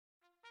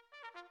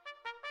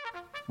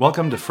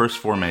Welcome to First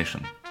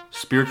Formation,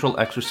 spiritual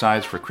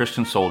exercise for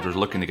Christian soldiers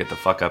looking to get the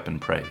fuck up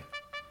and pray.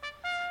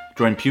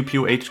 Join Pew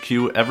Pew HQ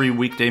every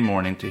weekday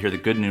morning to hear the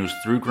good news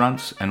through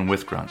grunts and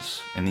with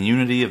grunts, in the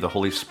unity of the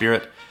Holy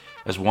Spirit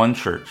as one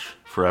church,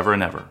 forever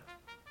and ever.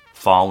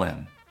 Fall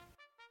in.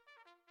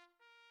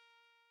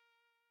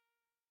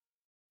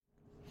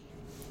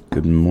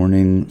 Good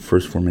morning,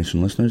 First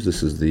Formation listeners.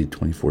 This is the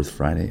 24th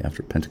Friday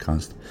after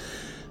Pentecost.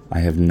 I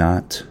have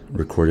not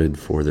recorded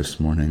for this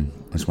morning.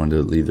 I just wanted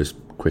to leave this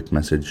quick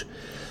message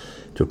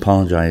to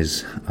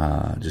apologize,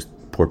 just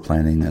poor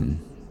planning and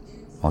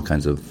all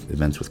kinds of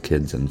events with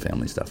kids and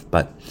family stuff.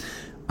 But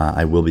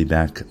I will be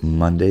back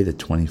Monday, the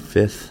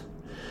 25th,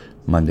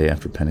 Monday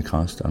after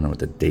Pentecost. I don't know what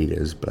the date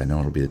is, but I know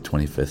it'll be the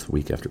 25th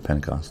week after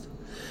Pentecost.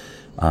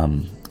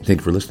 Thank you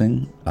for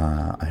listening.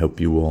 I hope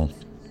you will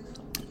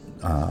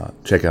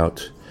check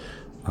out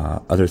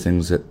other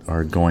things that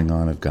are going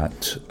on. I've got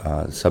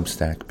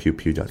Substack,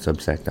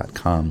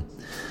 pewpew.substack.com.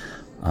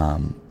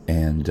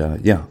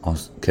 I'll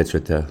catch you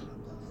at the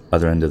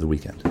other end of the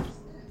weekend.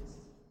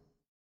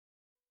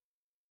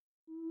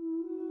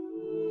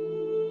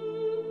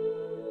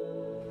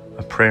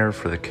 A prayer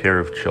for the care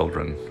of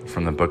children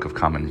from the Book of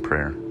Common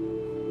Prayer.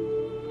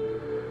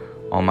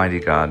 Almighty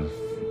God,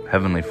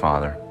 Heavenly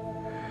Father,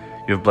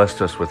 you have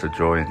blessed us with the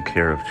joy and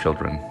care of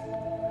children.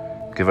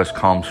 Give us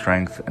calm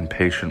strength and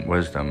patient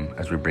wisdom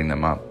as we bring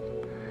them up,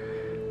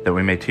 that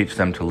we may teach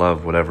them to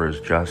love whatever is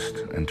just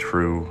and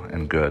true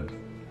and good,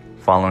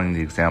 following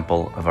the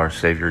example of our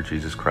Savior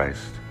Jesus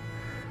Christ.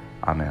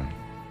 Amen.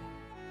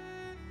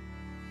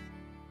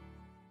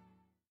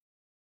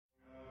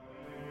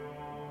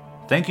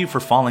 Thank you for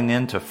falling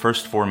in to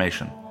First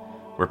Formation,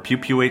 where Pew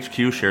Pew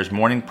HQ shares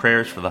morning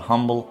prayers for the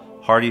humble,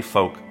 hardy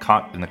folk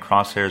caught in the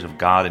crosshairs of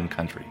God and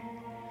country.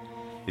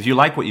 If you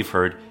like what you've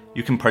heard,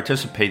 you can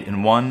participate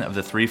in one of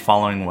the three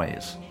following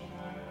ways.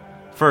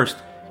 First,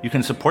 you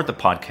can support the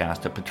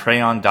podcast at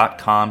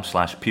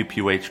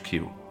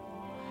patreon.com/pewpewhq.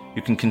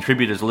 You can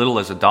contribute as little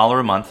as $1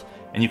 a month,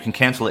 and you can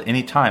cancel at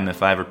any time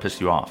if I ever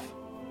piss you off.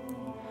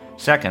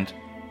 Second,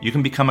 you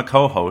can become a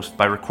co-host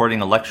by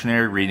recording a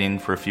lectionary reading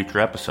for a future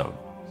episode.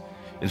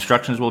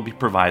 Instructions will be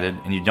provided,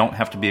 and you don't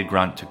have to be a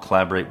grunt to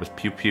collaborate with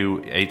Pew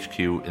Pew HQ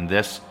in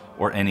this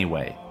or any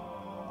way.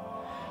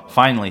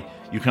 Finally,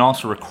 you can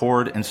also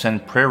record and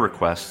send prayer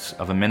requests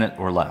of a minute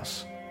or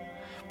less.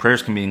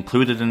 Prayers can be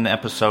included in the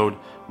episode,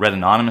 read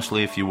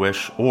anonymously if you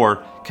wish,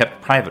 or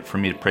kept private for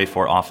me to pray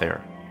for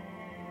off-air.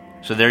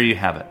 So there you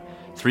have it,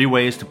 3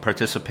 ways to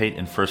participate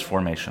in First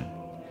Formation.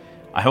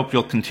 I hope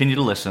you'll continue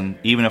to listen,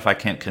 even if I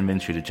can't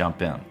convince you to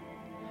jump in.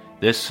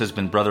 This has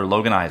been Brother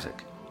Logan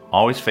Isaac,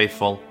 always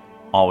faithful,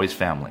 always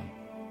family.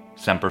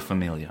 Semper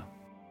Familia.